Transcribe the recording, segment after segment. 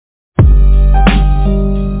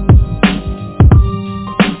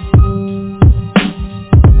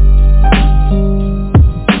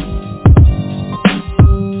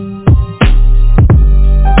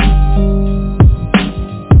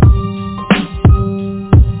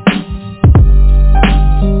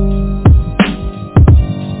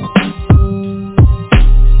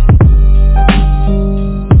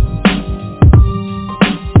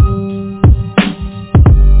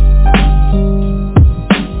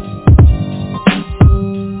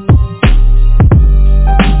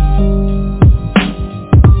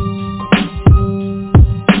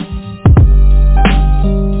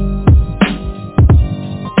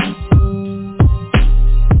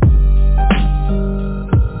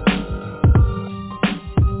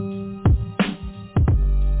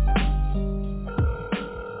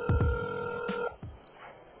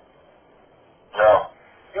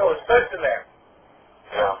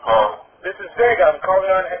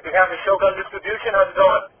behalf of Shogun Distribution. How's it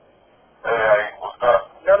going? Hey, what's up?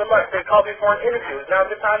 Nothing much. They called me for an interview. Is now a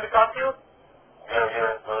good time to talk to you?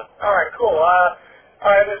 Yeah, good. All right, cool. I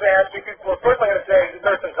was going to ask you, well, first I'm going to say it's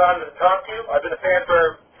Thirstin's honored to talk to you. I've been a fan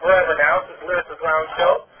for forever now, since the Lyricist Lounge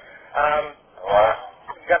show. What?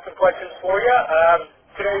 Got some questions for you.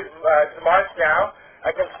 Today's March now. I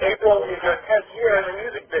guess April is your 10th year in the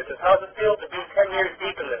music business. How does it feel to be 10 years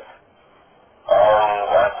deep in this?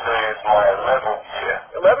 I'd say it's my 11th year.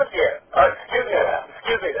 11th year? Excuse me.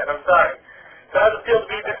 Excuse me then. I'm sorry. So how does it feel to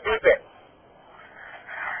be this deep in? It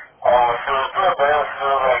feels good, man. It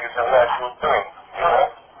feels like it's a natural thing, you know?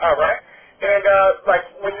 All right. And, like,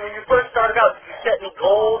 when you first started out, did you set any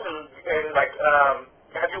goals and like,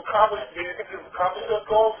 have you accomplished, do you think you've accomplished those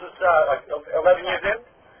goals since, like, 11 years in?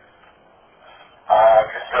 I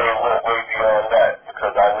can say it went way beyond that,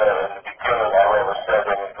 because I never, in the beginning, I never set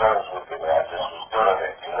any goals with it. I just was doing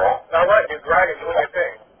it, you know? All right. You're grinding, doing your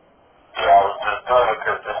thing. Yeah, I was just doing it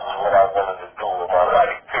because this is what I wanted to do with my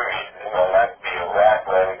life, period. You know, not be a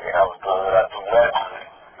rapper or anything. I was doing what I do naturally.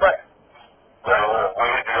 Right. But it went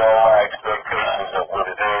way beyond my expectations of what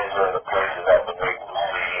it is and the places I've been able to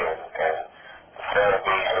see and the fan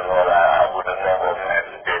base and all that. I would have never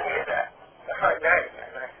imagined any of that. All right. Nice.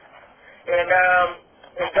 Nice. And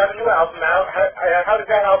you got a new album out. How does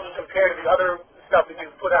that album compare to the other stuff that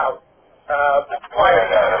you've put out? Prior to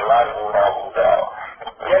that? A lot of old albums out.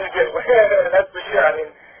 Yeah, you did. That's for sure. I mean,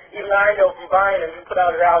 even I know from buying them, you put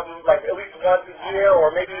out an album like at least once a year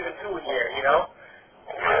or maybe even two a year, you know?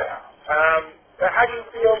 Yeah. How do you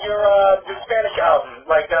feel your Spanish album?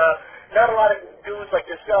 Like, not a lot of dudes like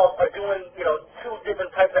yourself are doing, you know, two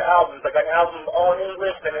different types of albums, like an album all in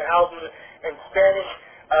English and an album in Spanish.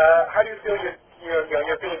 How do you feel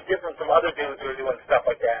you're being different from other dudes who are doing stuff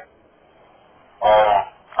like that?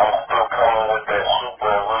 I'm still coming with that super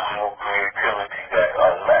original creativity that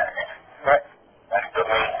unmatched. Right. That's the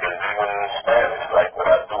main thing, even in Spanish. Like what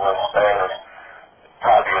I do in Spanish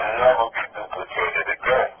probably will never be duplicated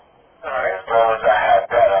again. All right. As long as I have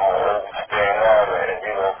that, I'm going to always stand out. And,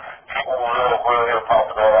 you know, people who love real hip-hop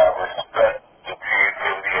know I respect the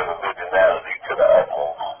creativity and originality to the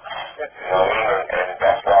utmost. You know what I mean? And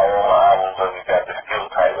that's why all my albums always got the skill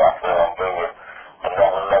type. I feel I'm bringing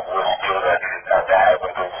another level of skill that I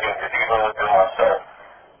haven't been seeing. Because even within myself,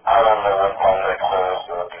 I don't know what my next song is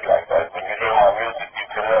going to be like. Like when you hear my music, you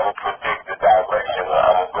can never predict the direction that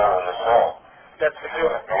I'm going to go in the song. That's for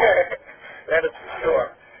sure. That is for sure.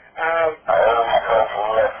 I always come from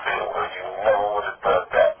left field, but you never would have thought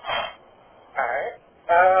that. All right.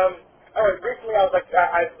 All right. Recently, I was like,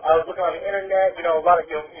 I was looking on the internet. You know, a lot of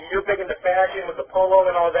you're big into fashion with the polo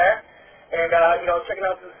and all that, and you know, checking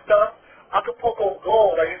out some stuff. Acapulco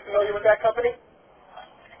Gold. Are you familiar with that company?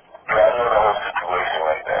 Yeah, I know the whole situation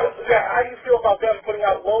right now. Yeah. How do you feel about them putting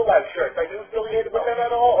out low life shirts? Are you affiliated with them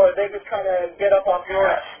at all, or are they just kind of get up off your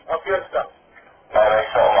stuff? No, that's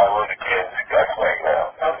something I really can't discuss right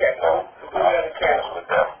now. Okay. No, Completely I'm friends understandable. with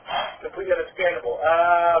them. Completely understandable.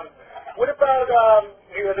 What about,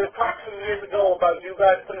 you know, there's talks some years ago about you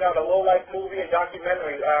guys putting out a low-life movie and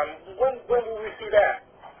documentary. When will we see that?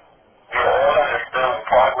 Yeah, all that is still in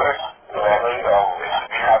progress. You know what I mean? It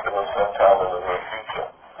should be happening sometime in the near future.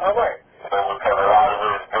 All right. You know, because a lot of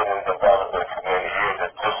it has been in development for many years,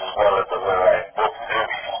 and just as well as the like book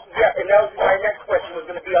series. Yeah, and that was my next question was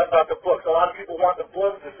going to be about the books. A lot of people want the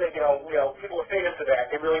books to say, you know, people are famous for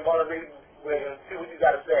that. They really want to read and see what you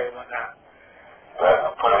got to say and whatnot. Right,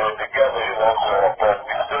 putting it together, you know, so, but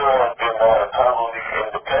we still have been on a totally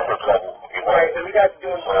independent level, you know? Right, and we guys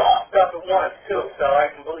doing So, stuff at once, too, so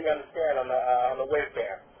I completely understand on the wave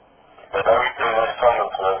there. but everything is coming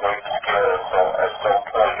to a great scale at some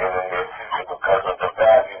point in the near future because of the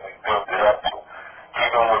value we built it up to.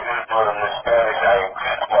 Even when we were doing it in Spanish, I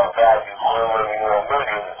increased my value so many more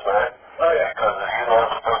millions, man. Oh, yeah. Because of, you know,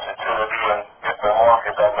 the versatility and different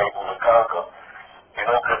markets I'm able to conquer. You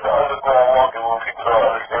know, because the underground market, what people don't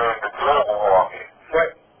understand, is the global market.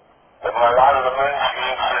 Right. And a lot of the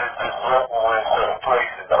mainstream shit is just local in certain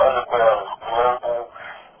places. The underground is global,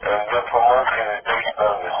 and your promotion is based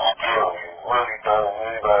on your skill. You really don't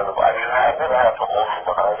need anybody. I never have promotion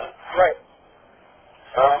behind it. Right.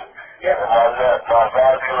 So, Yeah. and my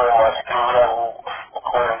value and my skill level,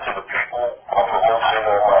 according to the people, my promotion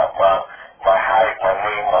and my height, my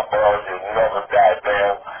name, my bars, it never died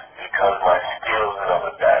down because my skills never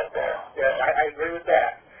died down. Yeah, I agree with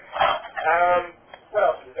that. What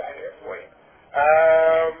else we got here for you?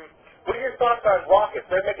 What are your thoughts on Rockets?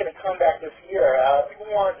 They're making a comeback this year. People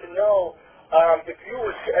wanted to know if you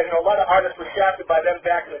were, you know, a lot of artists were shafted by them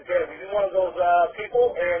back in the day. Were you one of those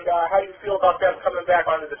people? And how do you feel about them coming back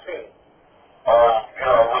onto the scene? You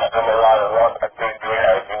know, I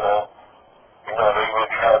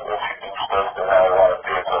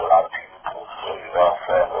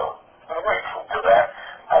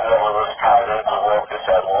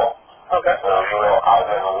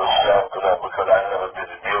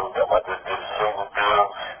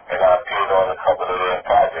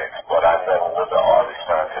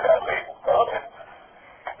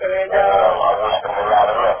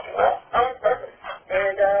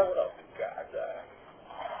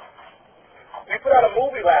out a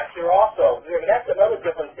movie last year also. I mean, that's another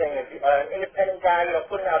different thing. An independent guy,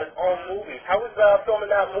 putting out his own movies. How was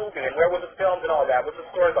filming that movie, and where was it filmed and all that? What's the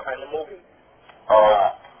story behind the movie?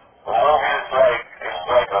 The movie is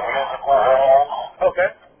like a musical almost. Okay.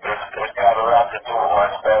 It's got a lot to do with my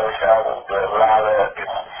Spanish album. It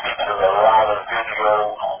features a lot of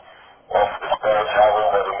videos off the Spanish album,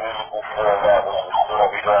 but the musical format was the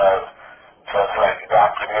storyline, just like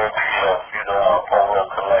documentary of, photo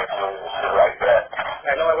collections and shit like that.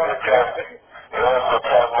 I know I want to see that. It also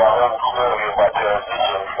tells my whole story of my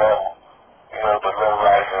transition from, the low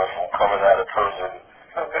life and from coming out of prison,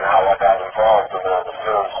 and how I got involved in all the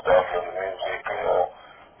film stuff and the music,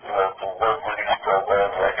 to work with these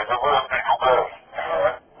programs. Like, it's a real big story. You know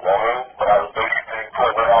what I mean? But I was basically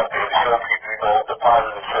putting it out there to show people, the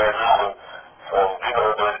positive transition from,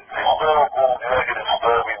 the historical negative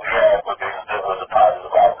story we had, but there still was a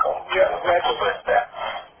positive outcome. Yeah, exactly. That.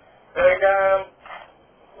 And,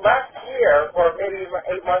 last year, or maybe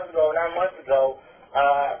 8 months ago, 9 months ago,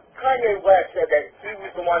 Kanye West said that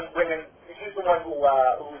he's the one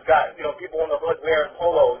who's got, people in the hood wearing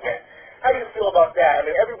polo again. How do you feel about that? I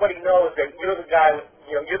mean, everybody knows that you're the guy with,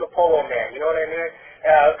 you're the polo man, you know what I mean?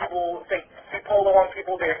 People think, see polo on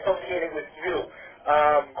people, they associate it with you.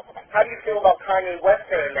 How do you feel about Kanye West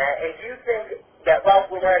saying that? And do you think that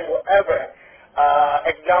Ralph Lauren will ever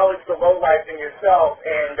acknowledge the lowlife in yourself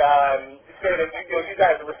and say that you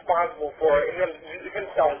guys are responsible for him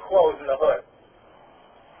selling clothes in the hood?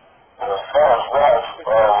 As far as Ralph,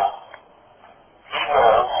 he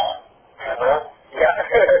knows, Yeah.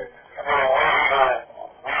 I mean, we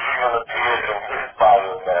even appeared in his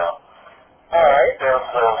bio now. All right. So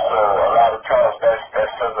a lot of times that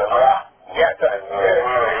says a lot. Yeah, it does. In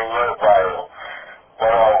your bio.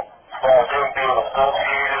 But as far as him being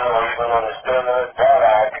associated or even understanding it, that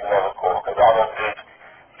I can never call, because I don't think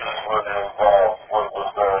he's really involved with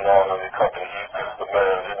what's going on in the company. He's just the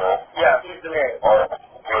man, Yeah, he's the man.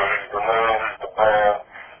 He's the man, he's the brand,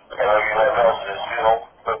 and everyone else is,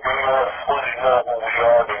 but they don't fully know who we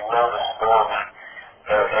are, they know the story,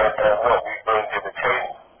 and what we bring to the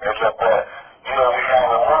table. And just that, we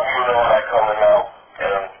have a movie and all that coming out,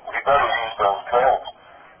 and we better use those tools.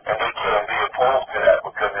 And they can't be opposed to that,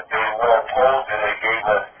 because if they were opposed and they gave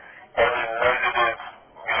us any negative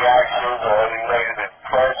reactions or any negative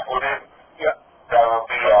press with it, yeah, that would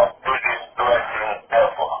be our biggest blessing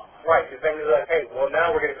ever. Right, because then you're like, hey, well,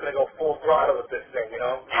 now we're going to go full throttle with this thing, Yeah,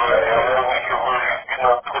 and then we can really,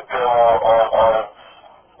 put them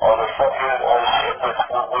on the fucking shit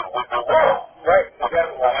with the world. Right,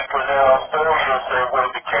 exactly. When we present our stories and say what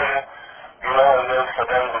it became, and then for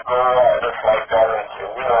them to go out just like that and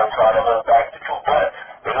try to hold back the truth. But,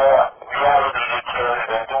 reality, they can't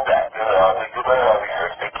even do that. We do all our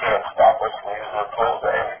research, they can't stop us from using the clothes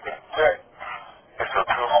or anything. Right. It's a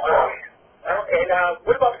true story. And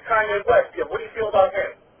what about Kanye West? What do you feel about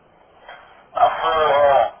him? I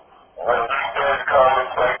feel when he says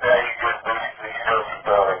comments like that, he just basically says he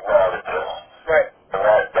don't acknowledge us. Right. And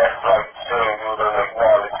that's like saying you don't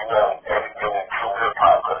acknowledge, anything in true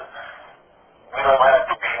hip-hop. We don't have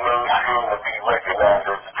to be mainstream to be recognized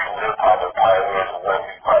as true hip-hop and pioneers of what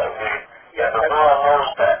we pioneered. Yeah, and the world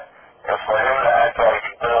knows that. And for him to act like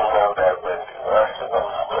he don't know that, that's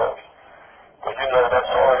another story. But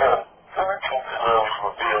that's all him. The truth is always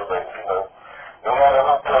revealed, and no matter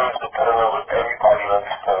who plays the point of it, everybody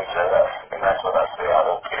always points at us. And that's what I say, I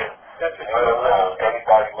don't care. That's for sure.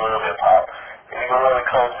 Anybody real hip-hop, even when it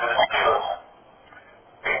comes to the skills,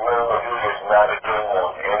 they know that he is not a game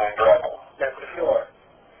on any level. That's for sure.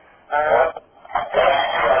 I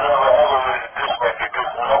never ever really disrespected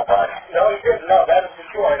nobody. No, you didn't. No, that is for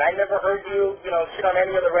sure. And I never heard you, shit on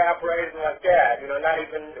any other rapper or anything like that. Not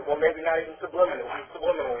even, well, maybe not even subliminally.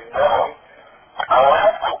 Subliminally, you know what I mean? I don't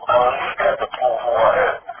have to. I don't need that to prove who I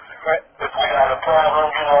am. Right. If we got a problem,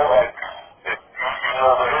 like, if you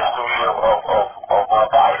know the history of my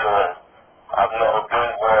body, and I've never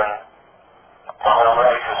been one. My whole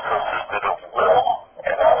life has consisted of war,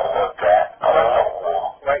 and I don't want that. I don't want war.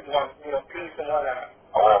 Right, you want, peace and whatnot.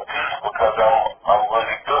 I want peace because I'm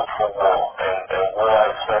really built for war, and war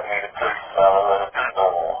has sent me to places I don't want to be no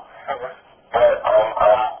more. Right. But I'm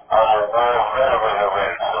a war veteran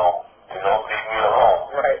already, so, leave me alone.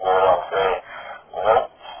 Right. You know what I'm saying?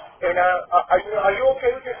 And are you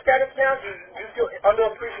okay with your status now? Do you feel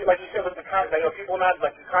underappreciated, like you said, with the Kanye, people not,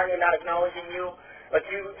 like Kanye not acknowledging you? Like,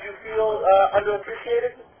 do you feel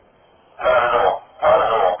underappreciated? Not at all. Not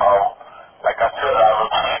at all. Like I said, I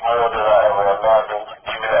achieved more than I ever imagined,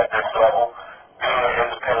 even at this level. Being an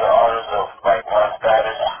independent artist of, like, my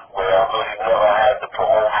status, where I really never had the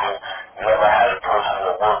promotion, never had a person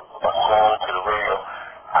to work a song to the radio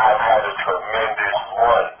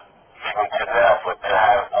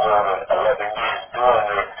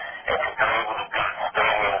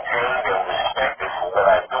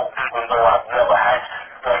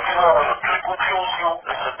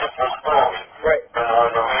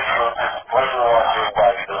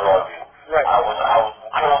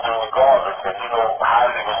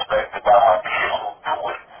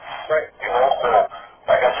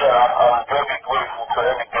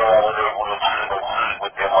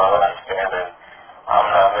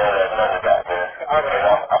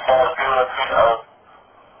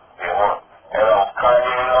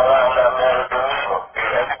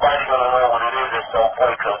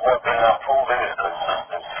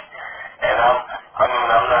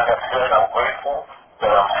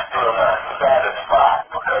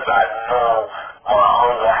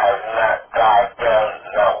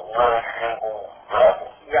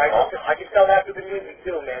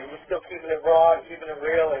too, man. You're still keeping it raw and keeping it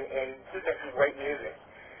real and keeping some great music.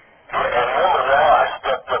 And remember now, I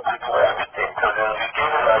stepped up into everything, because in the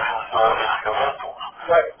beginning I used all instrumentals.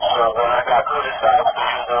 Right. So when I got criticized for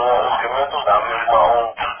using all instrumentals, I made my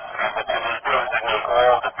own beats. But to this day, they make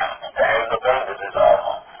all the beats. And the bangers is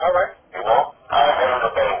awesome. All right. You know? I hate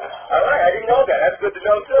the bangers. All right, I didn't know that. That's good to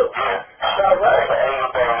know, too. Yeah. All right. I hate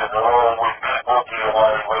the bangers along with Bookie and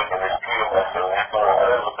Wally Wake and his PMS, and we're doing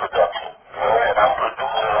all the production. You know? And I'm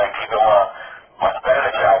producing, like, even my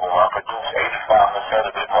Spanish album, I produce 85%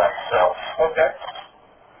 of it myself. Okay.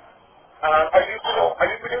 Are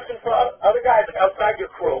you producing for other guys like outside your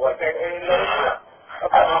crew? Like any other? Yeah. I've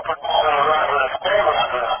been producing a lot of Spanish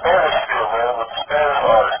field, man, with Spanish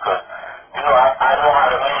artists, because, you know, I know how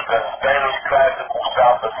to make a Spanish classical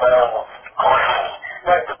salsa sound grainy.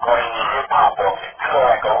 Right. The grainy hip-hop of it, you know,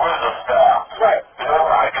 like a rhythm style. Right. You know,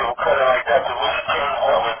 I can cut it like that to really change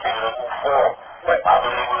something to the new form. Right. I've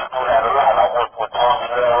been able to do that a lot. I work with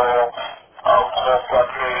Tornado,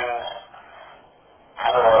 Fuckings,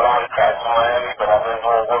 you know, a lot of cats in Miami, but I've been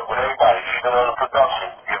doing work with everybody, even on the production,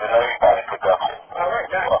 giving everybody production. All right,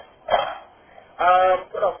 nice.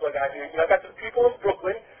 What else do I got here? You know, I got some people in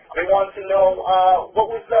Brooklyn. They wanted to know what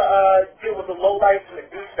was the deal with the low lights and the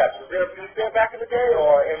deuce steps. Was there a deuce there back in the day,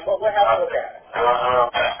 and what happened with that? There was no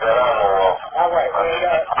deuce that I know of. All right, and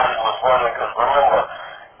I was wondering, because remember,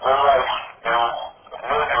 low lights, there was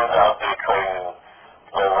millions out there claiming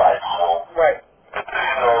low lights, so, right. you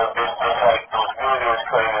know, there's just like those millions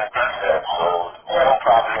claiming deuce steps, so they'll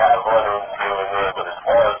probably have runnings here and there, but as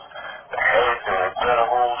far as the heads and the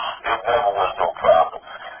generals, it never was no problem.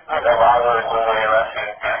 Whenever I heard somewhere and I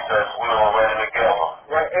seen deuce steps, we all ran together.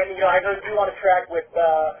 Right, and you know, I know you on a track with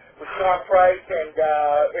Sean Price and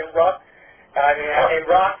Ruck. And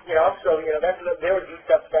Rock, you know, so, you know, there were deuce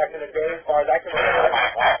steps back in the day as far as I can remember.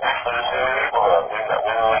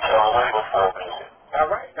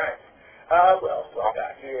 All right, nice. What else do I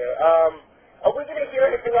got here? Are we going to hear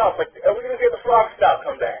anything else? Like, are we going to hear the frog style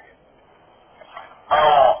come back?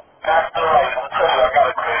 After I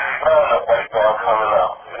got a crazy roundup right now coming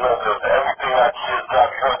out. You know, because everything I just got,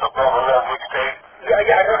 you heard the Brother Love mixtape? Yeah, I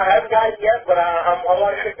haven't got it yet, but I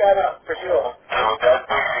want to pick that up for sure. So that's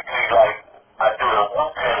basically like, I did a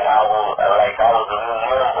Wu-Tang album, like I was a new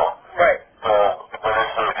member. Right. So, but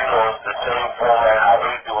it's, you know, it's the same format how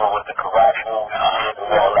they do it with the karate movie shit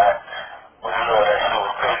and all that. But you know, that shit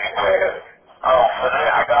was crazy. For that,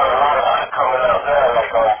 I got a lot of shit coming out now.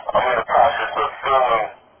 Like, I'm in the process of filming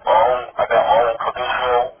I got my own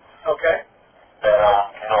producer. Okay. That,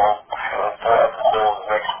 you know, shooting 4 episodes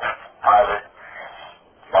next pilot.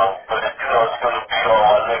 But it, you know, it's going to be on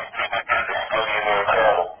my next DVD, the Billionaire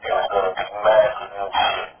channel. And it's going to be massive new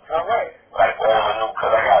shit. All right. Like all the new,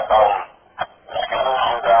 because I got, the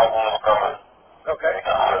Solutions album is coming. Okay.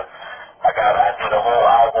 I did a whole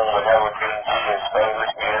album with Hurricane G and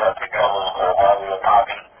Spanglish Beard. I think that was called Mommy and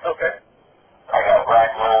Poppy. Okay. I got Black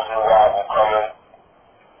Rose new album coming.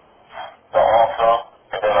 The Author.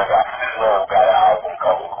 And then I got Fizzo got an album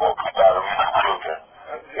coming called We Gotta Reach the Children.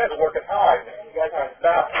 You guys are working hard, man. You guys aren't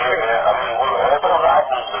stopping. Yeah, man. I mean, all those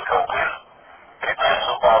albums are complete. It's just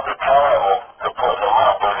about the time to put them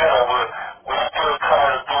out. But, you know, we're still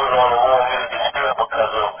trying to do it on a more limited scale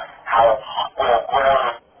because of how well grown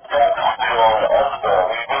folks feel on the underground.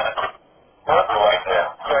 We really could work it right now.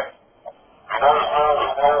 Right. You know,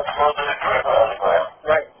 there's no further to get on the ground.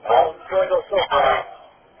 Right. No. It's going to go so far.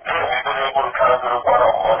 Yeah, we've been able to kind of do it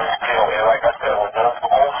on this scale. And like I said, with no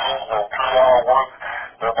promotions, no PR work,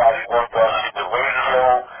 nobody worked on shit, the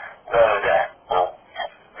radio, none of that. So,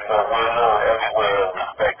 you know, we're known everywhere and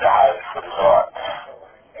respect the highest for this art.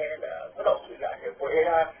 And what else we got here for you? And,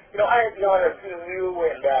 you know, I had the honor of seeing you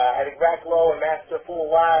and I think Rack Low and Master Fool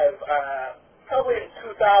live probably in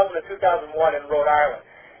 2000 or 2001 in Rhode Island.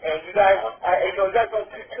 And you guys, you know, you guys don't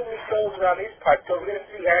do too many shows around these parts, so we're going to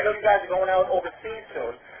see, I know you guys are going out overseas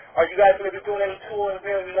soon. Are you guys going to be doing any touring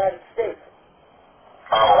here in the United States?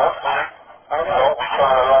 Hopefully. All right. You know, we're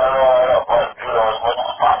trying to line all that up, but, you know, as much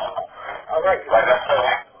as possible. All right. Like I said,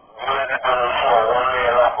 we really been a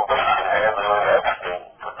one-man operation handling everything.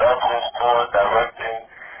 Productions, tours, directing,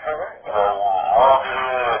 All right. you know,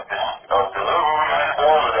 marketing, delivery,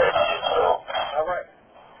 all of that shit, so. All right.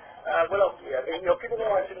 What else do you have? And, you know, people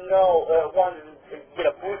want to know, wanted to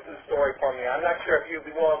get a Brewster story from you. I'm not sure if you'd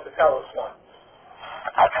be willing to tell us one.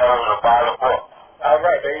 I tell them to buy the book. All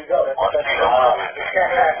right, there you go. That's Or see the movie.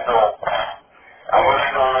 So, I really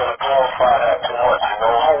don't want to glorify that too much, you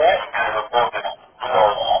know. All right. And the book is, you know,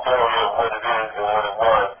 a story of what it is and what it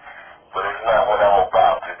was, but it's not what I'm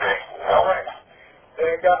about today, you know. All right.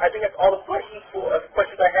 And I think that's all the questions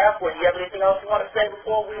I have for you. Do you have anything else you want to say?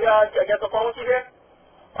 before we get the phone with you here?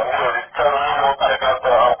 I'm sure just tell them, check out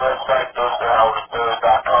the website,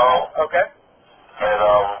 thirstinhowlthe3rd.com. Okay. And,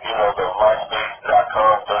 the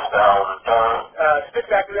myspace.com, thirstinhowlthe3rd.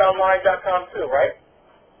 Spitfactoryonline.com too, right?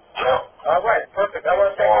 Yep. All right, perfect. I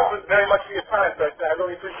want to thank you very much for your time, sir. I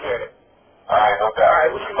really appreciate it. All right, no doubt. All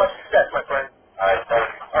right, wish you